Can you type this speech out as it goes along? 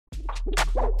The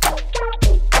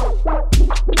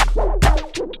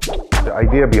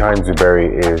idea behind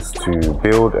Zuberi is to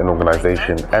build an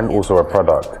organization and also a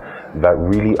product that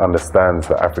really understands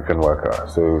the African worker.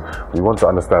 So we want to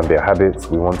understand their habits,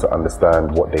 we want to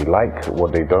understand what they like,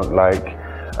 what they don't like,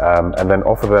 and then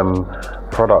offer them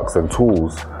products and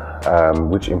tools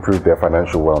which improve their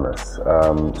financial wellness.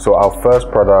 So our first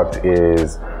product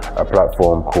is a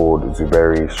platform called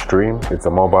Zuberi Stream. It's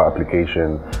a mobile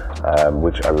application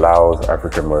which allows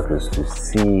African workers to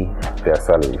see their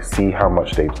salary, see how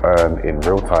much they've earned in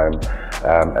real time,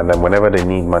 and then whenever they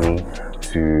need money,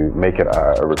 to make it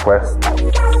a request.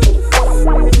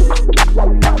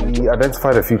 We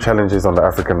identified a few challenges on the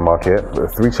African market,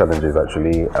 3 challenges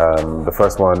actually. The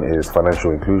first one is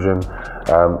financial inclusion.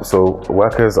 So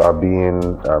workers are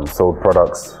being sold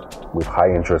products with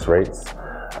high interest rates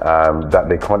that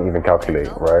they can't even calculate,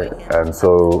 right? And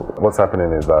so what's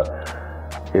happening is that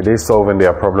it is solving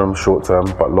their problem short term,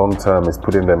 but long term is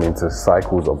putting them into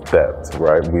cycles of debt,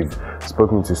 right? We've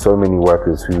spoken to so many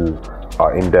workers who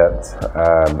are in debt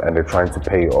and they're trying to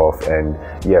pay off, and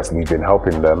yes, we've been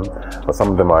helping them, but some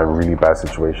of them are in really bad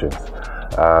situations.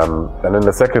 And then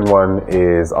the second one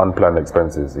is unplanned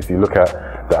expenses. If you look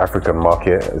at the African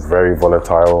market, it's very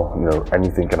volatile. You know,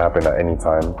 anything can happen at any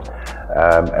time,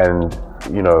 and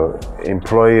you know,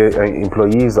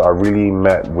 employees are really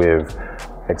met with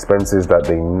expenses that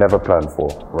they never planned for,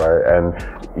 right? And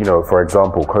you know, for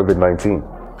example,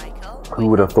 COVID-19. Who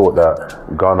would have thought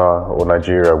that Ghana or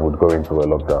Nigeria would go into a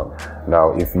lockdown?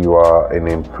 Now, if you are an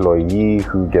employee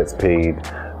who gets paid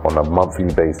on a monthly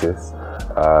basis,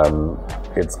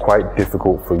 it's quite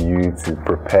difficult for you to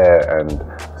prepare and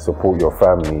support your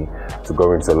family to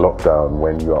go into lockdown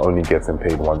when you're only getting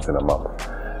paid once in a month.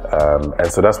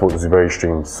 And so that's what Zuberi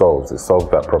Stream solves. It solves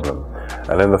that problem.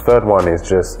 And then the third one is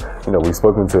just, you know, we've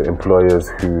spoken to employers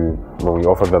who, when we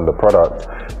offer them the product,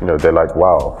 you know, they're like,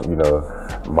 wow, you know,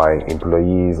 my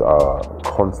employees are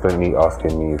constantly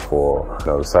asking me for, you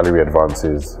know, salary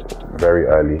advances very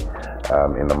early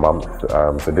in the month.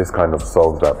 So this kind of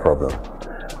solves that problem.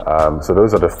 So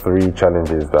those are the 3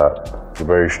 challenges that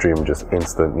Zuberi Stream just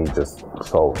instantly just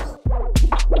solves.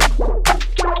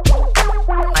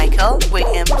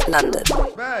 William, London.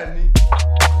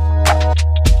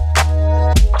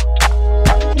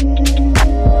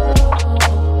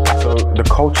 So the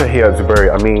culture here at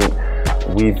Zuberi, I mean,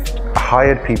 we've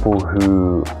hired people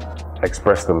who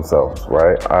express themselves,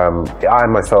 right? I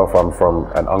myself, I'm from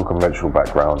an unconventional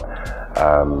background,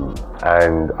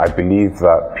 and I believe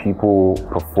that people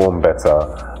perform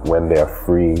better when they are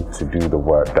free to do the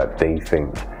work that they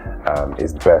think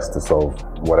is best to solve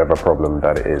whatever problem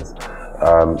that it is.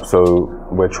 So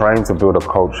we're trying to build a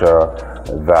culture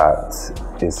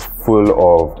that is full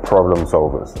of problem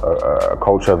solvers, a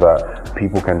culture that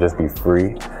people can just be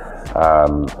free,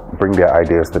 bring their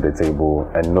ideas to the table,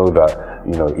 and know that,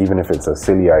 you know, even if it's a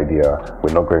silly idea,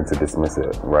 we're not going to dismiss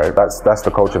it, right? That's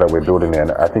the culture that we're building,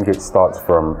 and I think it starts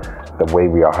from the way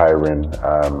we are hiring.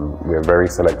 We're very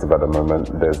selective at the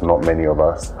moment. There's not many of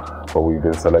us, but we've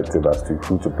been selective as to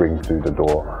who to bring through the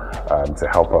door to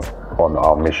help us on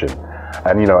our mission.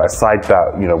 And, you know, aside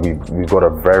that, you know, we've got a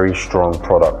very strong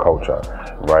product culture,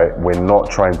 right? We're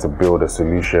not trying to build a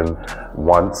solution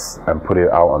once and put it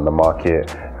out on the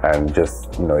market and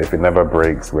just, you know, if it never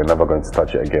breaks, we're never going to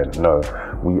touch it again. No,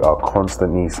 we are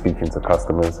constantly speaking to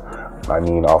customers. I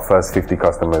mean, our first 50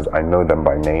 customers, I know them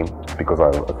by name because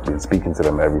I've been speaking to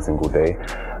them every single day.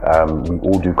 We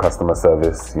all do customer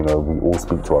service, you know, we all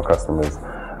speak to our customers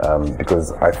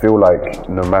because I feel like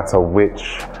no matter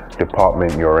which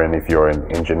department you're in, if you're an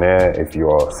engineer, if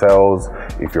you're sales,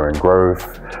 if you're in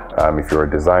growth, if you're a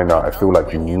designer, I feel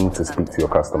like you need to speak to your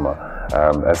customer.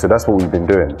 And so that's what we've been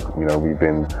doing. You know, we've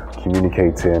been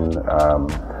communicating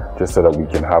just so that we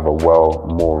can have a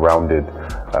more rounded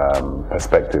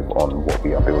perspective on what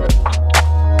we are building.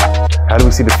 How do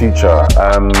we see the future?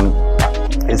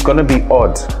 It's going to be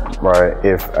odd, right,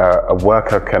 if a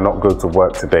worker cannot go to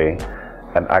work today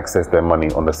and access their money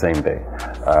on the same day.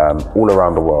 All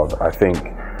around the world, I think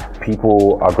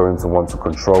people are going to want to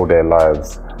control their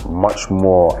lives much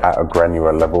more at a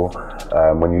granular level.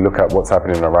 When you look at what's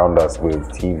happening around us with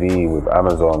TV, with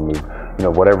Amazon, with, you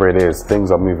know, whatever it is,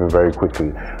 things are moving very quickly.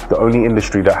 The only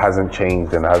industry that hasn't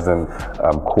changed and hasn't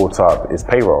caught up is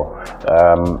payroll.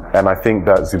 And I think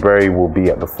that Zuberi will be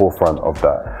at the forefront of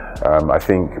that. I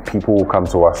think people will come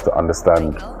to us to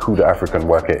understand who the African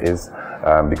worker is,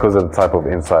 because of the type of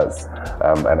insights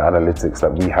and analytics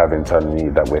that we have internally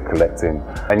that we're collecting.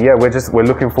 And yeah, we're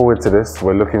looking forward to this.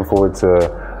 We're looking forward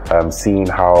to seeing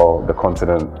how the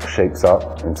continent shapes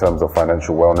up in terms of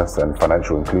financial wellness and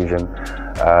financial inclusion.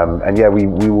 And yeah, we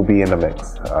will be in the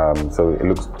mix. So it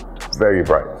looks very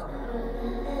bright.